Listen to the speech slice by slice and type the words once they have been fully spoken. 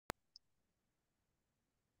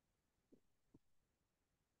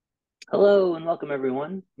Hello and welcome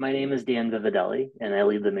everyone. My name is Dan Vividelli and I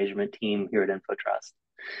lead the measurement team here at InfoTrust.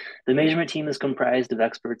 The measurement team is comprised of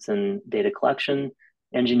experts in data collection,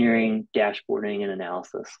 engineering, dashboarding, and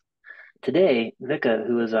analysis. Today, Vika,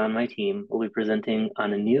 who is on my team, will be presenting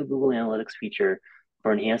on a new Google Analytics feature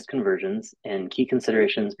for enhanced conversions and key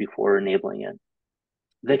considerations before enabling it.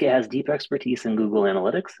 Vika has deep expertise in Google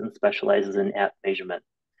Analytics and specializes in app measurement.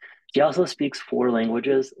 She also speaks 4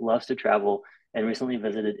 languages, loves to travel, and recently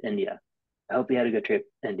visited India. I hope you had a good trip,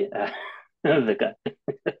 India. Vika.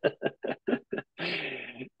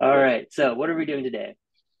 All right, so what are we doing today?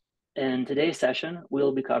 In today's session,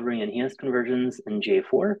 we'll be covering enhanced conversions in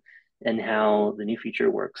J4 and how the new feature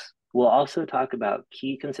works. We'll also talk about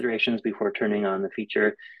key considerations before turning on the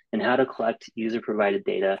feature and how to collect user-provided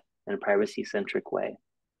data in a privacy-centric way.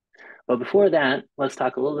 But before that, let's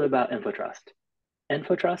talk a little bit about InfoTrust.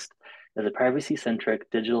 InfoTrust is a privacy-centric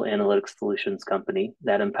digital analytics solutions company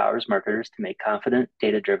that empowers marketers to make confident,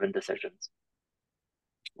 data-driven decisions.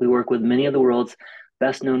 We work with many of the world's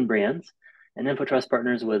best-known brands, and InfoTrust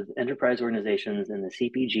partners with enterprise organizations in the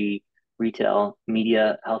CPG, retail,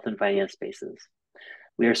 media, health, and finance spaces.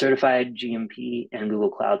 We are certified GMP and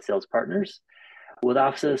Google Cloud sales partners with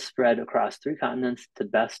offices spread across 3 continents to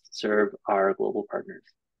best serve our global partners.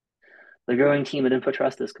 The growing team at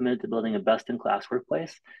InfoTrust is committed to building a best-in-class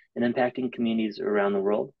workplace and impacting communities around the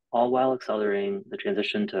world, all while accelerating the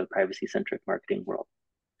transition to a privacy-centric marketing world.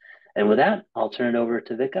 And with that, I'll turn it over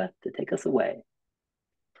to Vika to take us away.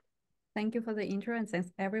 Thank you for the intro, and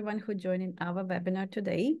thanks everyone who joined in our webinar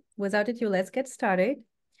today. Without ado, let's get started.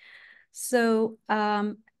 So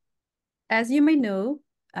as you may know,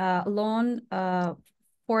 long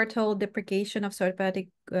portal deprecation of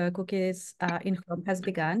third-party cookies in Chrome has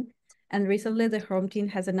begun. And recently, the Chrome team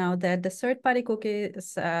has announced that the third-party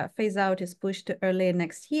cookies phase out is pushed to early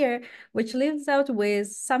next year, which leaves out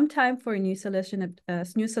with some time for new solution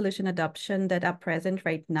adoption that are present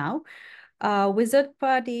right now. With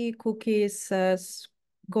third-party cookies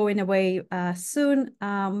going away soon,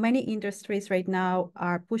 many industries right now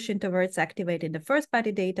are pushing towards activating the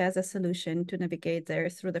first-party data as a solution to navigate there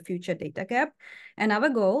through the future data gap. And our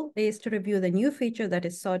goal is to review the new feature that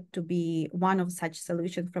is thought to be one of such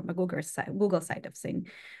solutions from a Google side of things.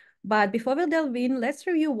 But before we delve in, let's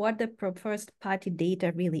review what the first-party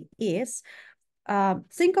data really is.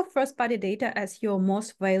 Think of first-party data as your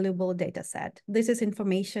most valuable data set. This is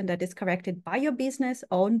information that is collected by your business,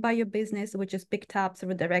 owned by your business, which is picked up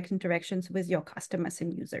through direct interactions with your customers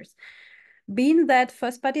and users. Being that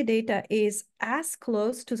first-party data is as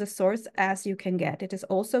close to the source as you can get, it is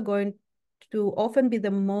also going to often be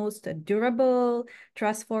the most durable,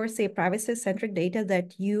 trustworthy, privacy-centric data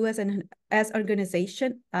that you as an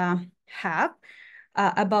organization have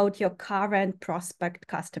about your current prospect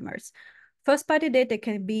customers. First-party data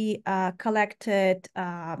can be collected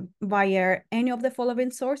via any of the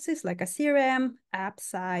following sources, like a CRM, app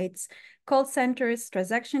sites, call centers,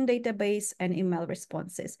 transaction database, and email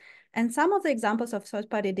responses. And some of the examples of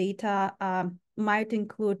first-party data might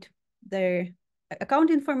include their account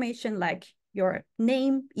information, like your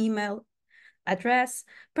name, email, address,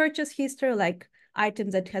 purchase history, like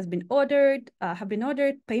items that have been ordered,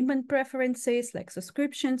 payment preferences like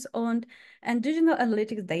subscriptions owned, and digital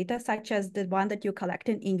analytics data such as the one that you're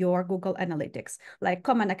collecting in your Google Analytics, like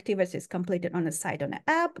common activities completed on a site on an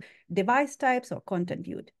app, device types, or content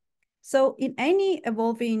viewed. So in any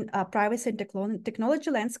evolving privacy and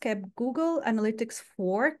technology landscape, Google Analytics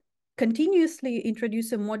 4 continuously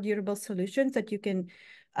introduces more durable solutions that you can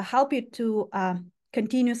help you to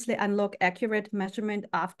continuously unlock accurate measurement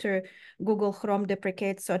after Google Chrome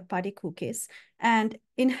deprecates third-party cookies. And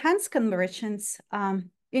enhanced conversions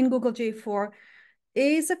in Google J4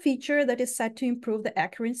 is a feature that is set to improve the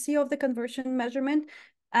accuracy of the conversion measurement.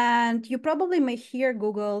 And you probably may hear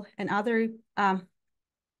Google and other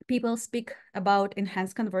people speak about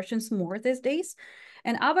enhanced conversions more these days.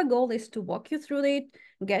 And our goal is to walk you through it,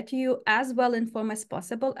 get you as well informed as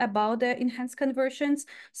possible about the enhanced conversions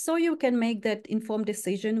so you can make that informed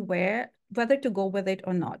decision whether to go with it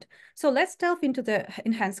or not. So let's delve into the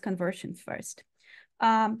enhanced conversions first.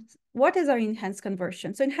 What is our enhanced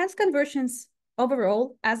conversion? So enhanced conversions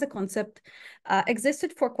overall as a concept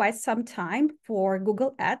existed for quite some time for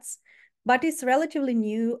Google Ads, but it's relatively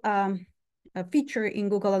new a feature in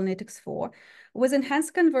Google Analytics 4. With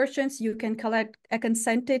enhanced conversions, you can collect a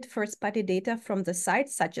consented first-party data from the site,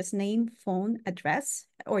 such as name, phone, address,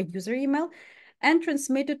 or user email, and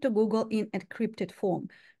transmit it to Google in encrypted form.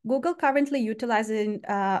 Google currently utilizing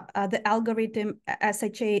the algorithm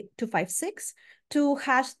SHA-256 to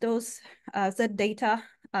hash that data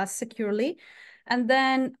securely. And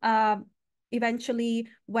then eventually,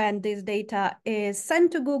 when this data is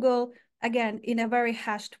sent to Google, again, in a very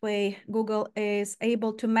hashed way, Google is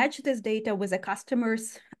able to match this data with a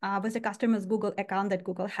customer's Google account that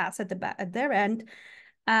Google has at their end.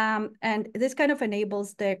 And this kind of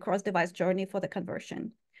enables the cross-device journey for the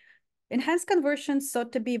conversion. Enhanced conversions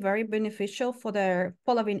sought to be very beneficial for the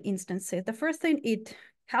following instances. The first thing, it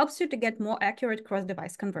helps you to get more accurate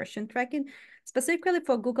cross-device conversion tracking, specifically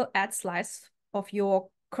for Google Ads slice of your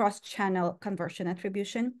cross-channel conversion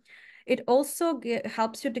attribution. It also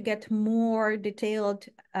helps you to get more detailed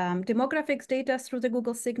demographics data through the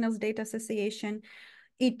Google Signals Data Association.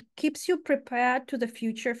 It keeps you prepared to the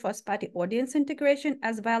future first-party audience integration,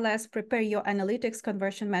 as well as prepare your analytics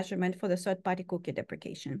conversion measurement for the third-party cookie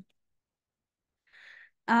deprecation.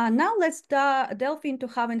 Now let's delve into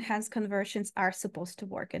how enhanced conversions are supposed to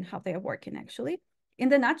work and how they are working actually. In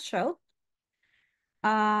the nutshell,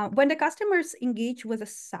 when the customers engage with a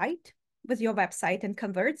site, with your website and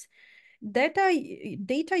converts, data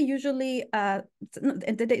usually,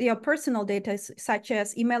 your personal data such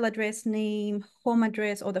as email address, name, home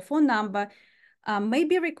address, or the phone number may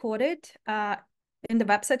be recorded in the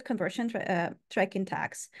website conversion tracking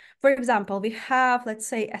tags. For example, we have, let's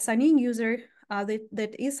say, a sign-in user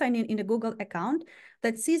that is signed in a Google account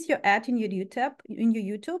that sees your ad in your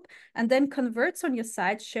YouTube and then converts on your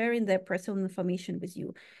site, sharing their personal information with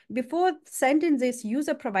you. Before sending this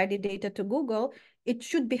user-provided data to Google, it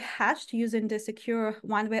should be hashed using the secure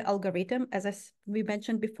one-way algorithm. As we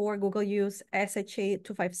mentioned before, Google use SHA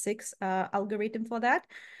 256 algorithm for that,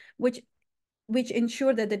 which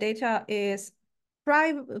ensure that the data is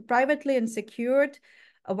privately and secured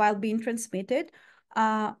while being transmitted.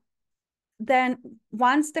 Then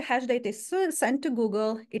once the hash data is sent to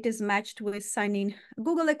Google, it is matched with signing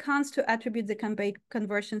Google accounts to attribute the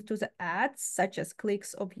conversions to the ads, such as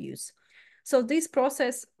clicks or views. So this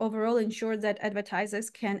process overall ensures that advertisers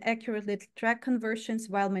can accurately track conversions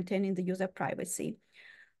while maintaining the user privacy.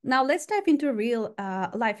 Now let's dive into a real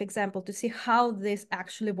life example to see how this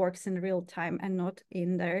actually works in real time and not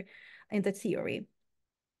in the theory.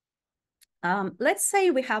 Let's say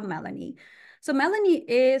we have Melanie. So Melanie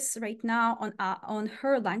is right now on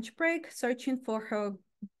her lunch break searching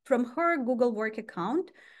from her Google Work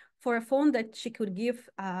account for a phone that she could give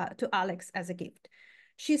to Alex as a gift.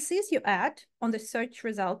 She sees your ad on the search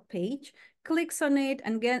result page, clicks on it,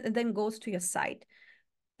 and then goes to your site.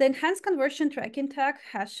 The enhanced conversion tracking tag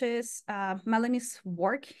hashes Melanie's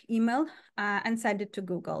work email and sends it to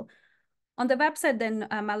Google. On the website, then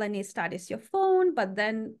Melanie studies your phone, but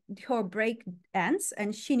then her break ends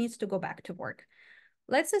and she needs to go back to work.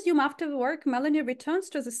 Let's assume after work, Melanie returns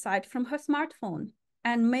to the site from her smartphone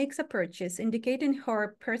and makes a purchase, indicating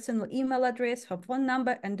her personal email address, her phone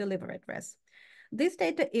number, and delivery address. This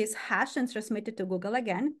data is hashed and transmitted to Google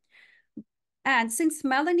again. And since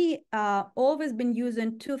Melanie always been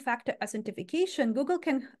using two-factor authentication, Google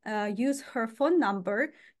can use her phone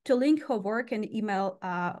number to link her work and email,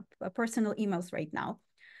 personal emails right now.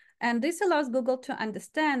 And this allows Google to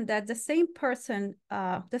understand that the same person,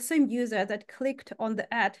 the same user that clicked on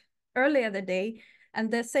the ad earlier the day,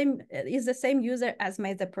 and is the same user as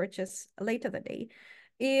made the purchase later the day.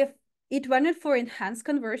 If it went for enhanced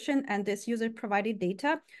conversion and this user provided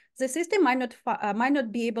data, the system might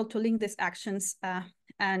not be able to link these actions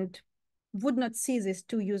and would not see these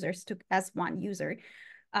two users as one user.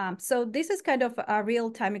 So this is kind of a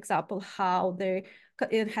real-time example how the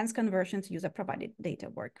enhanced conversions user provided data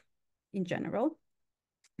work in general.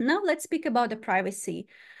 Now let's speak about the privacy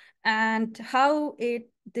and how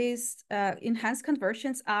these enhanced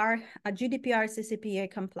conversions are GDPR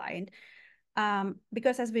CCPA compliant.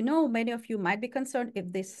 Because as we know, many of you might be concerned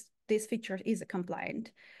if this feature is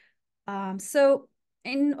compliant. So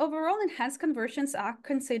in overall, enhanced conversions are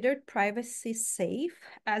considered privacy safe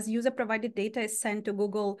as user-provided data is sent to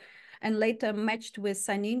Google and later matched with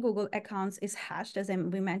sign-in Google accounts is hashed, as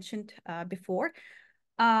we mentioned before.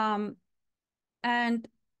 And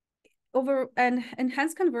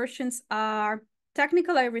enhanced conversions are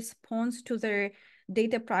technically a response to the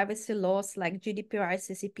data privacy laws like GDPR,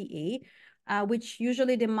 CCPA, which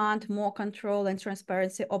usually demand more control and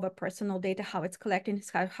transparency over personal data, how it's collected,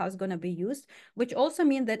 how it's going to be used, which also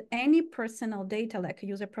means that any personal data, like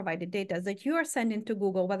user-provided data that you are sending to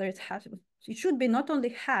Google, whether it's hashed, it should be not only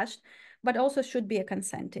hashed, but also should be a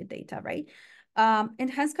consented data, right?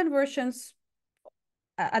 Enhanced conversions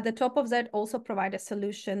at the top of that also provide a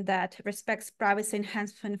solution that respects privacy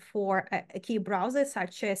enhancement for a key browser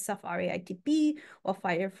such as Safari ITP or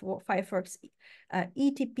Firefox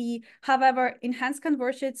ETP. However, enhanced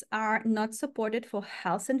conversions are not supported for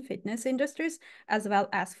health and fitness industries as well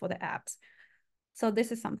as for the apps. So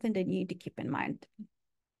this is something that you need to keep in mind.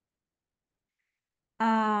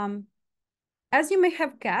 As you may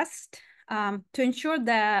have guessed, to ensure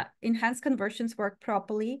that enhanced conversions work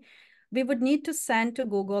properly, we would need to send to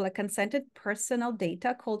Google a consented personal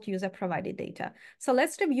data called user-provided data. So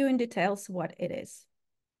let's review in details what it is.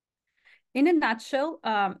 In a nutshell,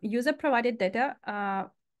 user-provided data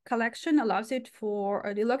collection allows you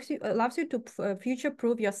to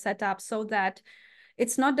future-proof your setup so that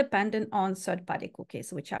it's not dependent on third-party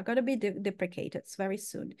cookies, which are going to be deprecated very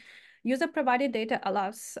soon. User-provided data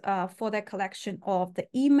allows for the collection of the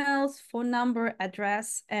emails, phone number,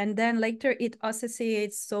 address, and then later it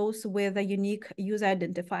associates those with a unique user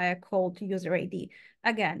identifier called user ID.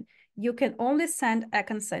 Again, you can only send a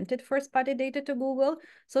consented first-party data to Google.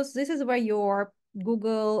 So this is where your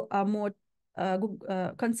Google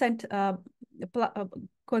consent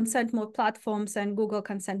mode platforms and Google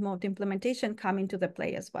consent mode implementation come into the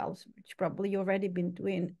play as well, which probably you've already been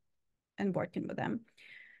doing and working with them.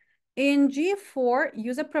 In GA4,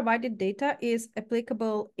 user-provided data is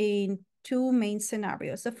applicable in two main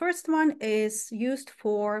scenarios. The first one is used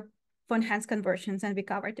for enhanced conversions, and we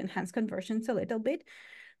covered enhanced conversions a little bit.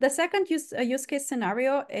 The second use case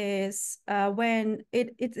scenario is when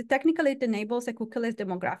it technically enables a cookieless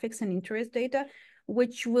demographics and interest data,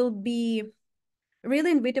 which will be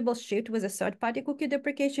really inevitable shift with a third-party cookie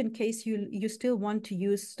deprecation in case you still want to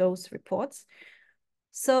use those reports.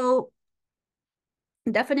 So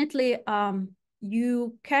definitely,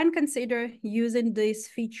 you can consider using these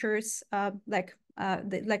features like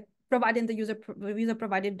providing the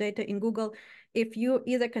user-provided data in Google if you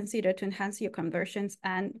either consider to enhance your conversions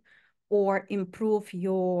and or improve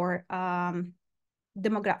your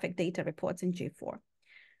demographic data reports in G4.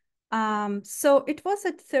 So it was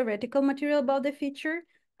a theoretical material about the feature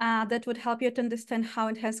that would help you to understand how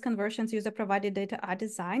enhanced conversions user-provided data are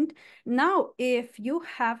designed. Now, if you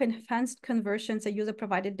have enhanced conversions and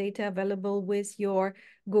user-provided data available with your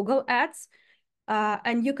Google Ads,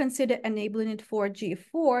 and you consider enabling it for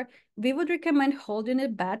G4, we would recommend holding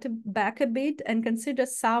it back a bit and consider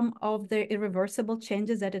some of the irreversible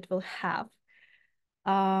changes that it will have.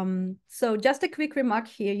 So just a quick remark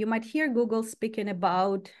here, you might hear Google speaking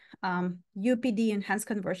about UPD enhanced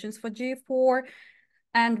conversions for G4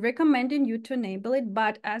 and recommending you to enable it.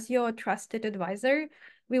 But as your trusted advisor,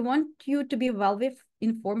 we want you to be well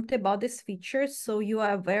informed about this feature so you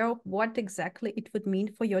are aware of what exactly it would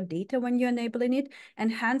mean for your data when you're enabling it,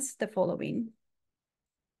 and hence the following.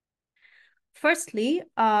 Firstly,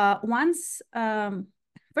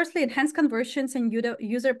 Firstly, enhanced conversions and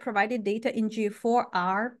user-provided data in G4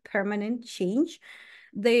 are permanent change.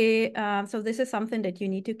 So this is something that you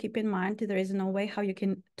need to keep in mind. There is no way how you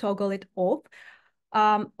can toggle it off.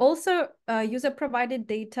 Also, user-provided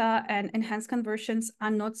data and enhanced conversions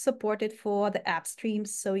are not supported for the app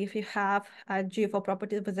streams. So if you have a G4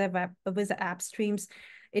 property with the app streams,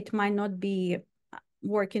 it might not be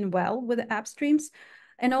working well with the app streams.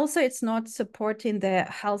 And also it's not supporting the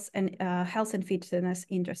health and fitness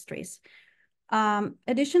industries.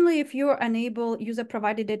 Additionally, if you enable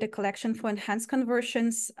user-provided data collection for enhanced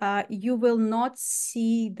conversions, you will not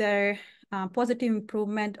see the positive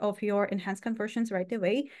improvement of your enhanced conversions right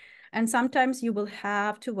away. And sometimes you will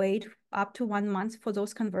have to wait up to 1 month for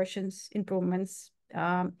those conversions improvements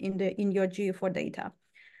in your GA4 data.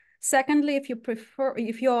 Secondly, if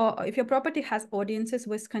your property has audiences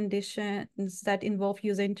with conditions that involve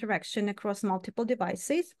user interaction across multiple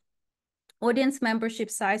devices, audience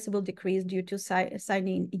membership size will decrease due to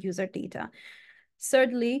signing user data.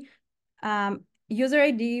 Thirdly, user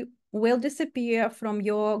ID will disappear from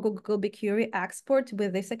your Google BigQuery export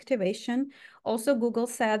with this activation. Also, Google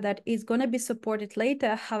said that it's going to be supported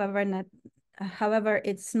later, however,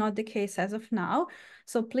 it's not the case as of now.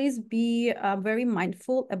 So please be very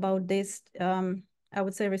mindful about this, I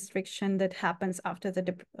would say, restriction that happens after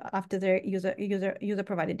the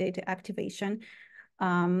user-provided data activation.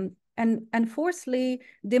 And fourthly,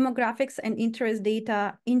 demographics and interest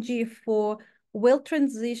data in G4 will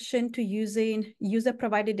transition to using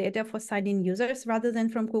user-provided data for signing users rather than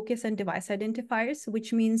from cookies and device identifiers,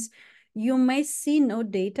 which means you may see no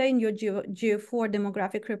data in your G4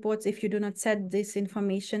 demographic reports if you do not set this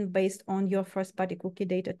information based on your first-party cookie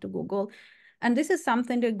data to Google. And this is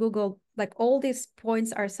something that Google, like all these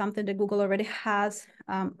points are something that Google already has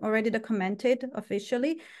already documented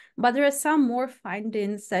officially, but there are some more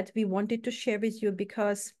findings that we wanted to share with you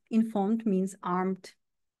because informed means armed.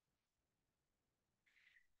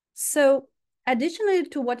 So additionally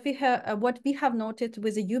to what we have noted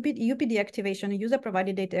with the UPD activation,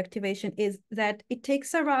 user-provided data activation, is that it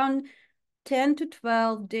takes around 10 to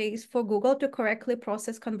 12 days for Google to correctly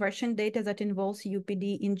process conversion data that involves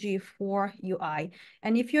UPD in G4 UI.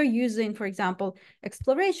 And if you're using, for example,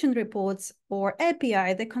 exploration reports or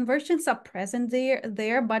API, the conversions are present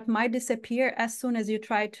there, but might disappear as soon as you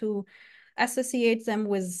try to associate them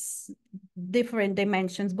with different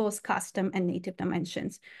dimensions, both custom and native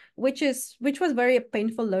dimensions, which was very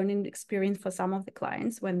painful learning experience for some of the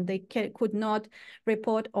clients when they could not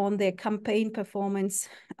report on their campaign performance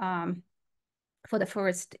for the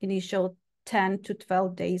first initial 10 to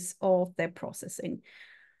 12 days of their processing.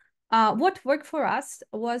 What worked for us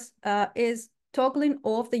is toggling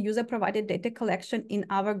off the user-provided data collection in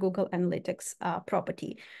our Google Analytics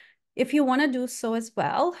property. If you want to do so as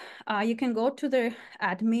well, you can go to the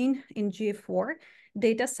admin in G4,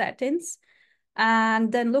 data settings, and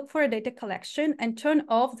then look for a data collection and turn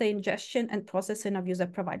off the ingestion and processing of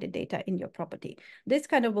user-provided data in your property. This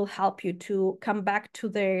kind of will help you to come back to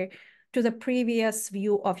the previous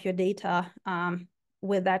view of your data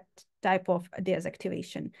with that type of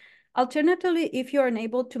deactivation. Alternatively, if you're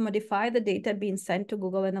unable to modify the data being sent to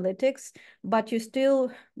Google Analytics, but you still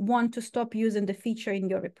want to stop using the feature in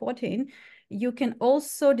your reporting, you can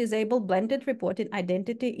also disable blended reporting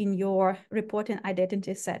identity in your reporting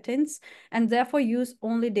identity settings, and therefore use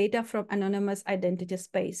only data from anonymous identity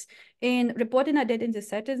space. In reporting identity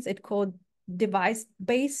settings, it's called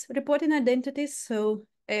device-based reporting identities. So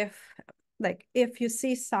if you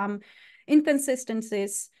see some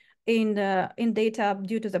inconsistencies in data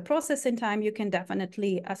due to the processing time, you can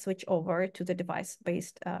definitely switch over to the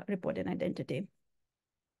device-based reporting identity.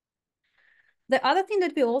 The other thing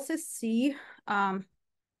that we also see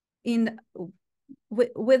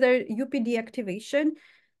with the UPD activation,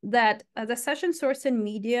 that the session source and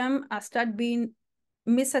medium start being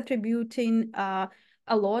misattributing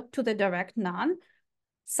a lot to the direct none.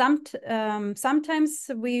 Sometimes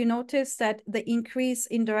we noticed that the increase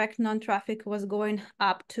in direct non-traffic was going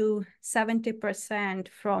up to 70%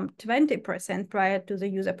 from 20% prior to the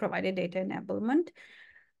user-provided data enablement.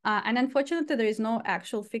 And unfortunately, there is no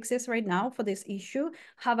actual fixes right now for this issue.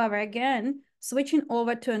 However, again, switching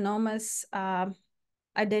over to anonymous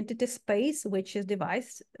identity space, which is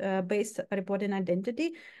device-based reporting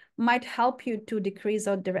identity, might help you to decrease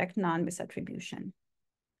our direct non-misattribution.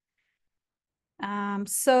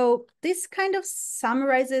 So this kind of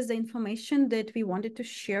summarizes the information that we wanted to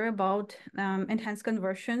share about enhanced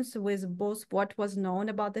conversions, with both what was known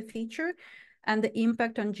about the feature and the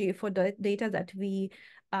impact on GA4 data that we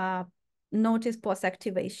noticed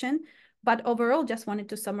post-activation. But overall, just wanted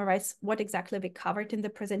to summarize what exactly we covered in the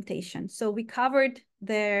presentation. So we covered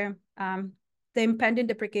the impending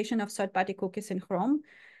deprecation of third-party cookies in Chrome,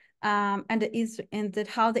 and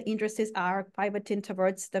how the industries are pivoting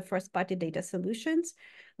towards the first-party data solutions.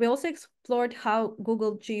 We also explored how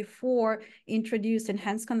Google G4 introduced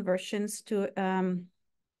enhanced conversions to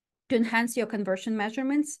enhance your conversion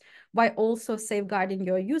measurements while also safeguarding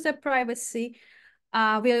your user privacy.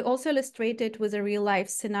 We also illustrated with a real-life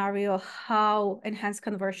scenario how enhanced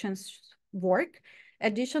conversions work.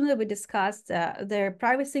 Additionally, we discussed their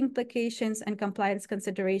privacy implications and compliance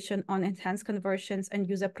consideration on enhanced conversions and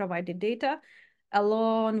user-provided data,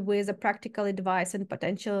 along with the practical advice and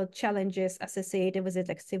potential challenges associated with its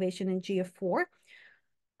activation in GA4.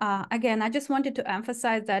 Again, I just wanted to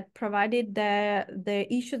emphasize that provided the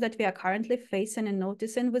issue that we are currently facing and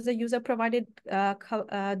noticing with the user-provided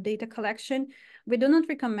data collection, we do not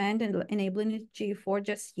recommend enabling G4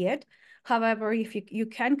 just yet. However, if you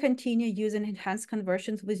can continue using enhanced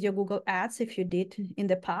conversions with your Google Ads if you did in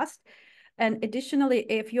the past. And additionally,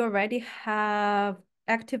 if you already have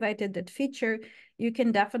activated that feature, you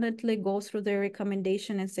can definitely go through the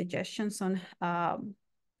recommendation and suggestions on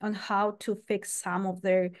how to fix some of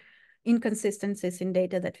their inconsistencies in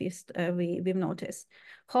data that we've noticed.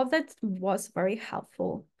 Hope that was very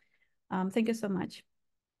helpful. Thank you so much.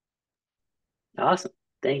 Awesome.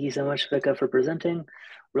 Thank you so much, Vika, for presenting.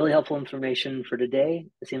 Really helpful information for today.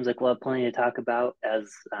 It seems like we'll have plenty to talk about as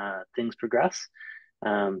things progress.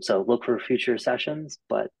 So look for future sessions,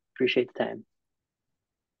 but appreciate the time.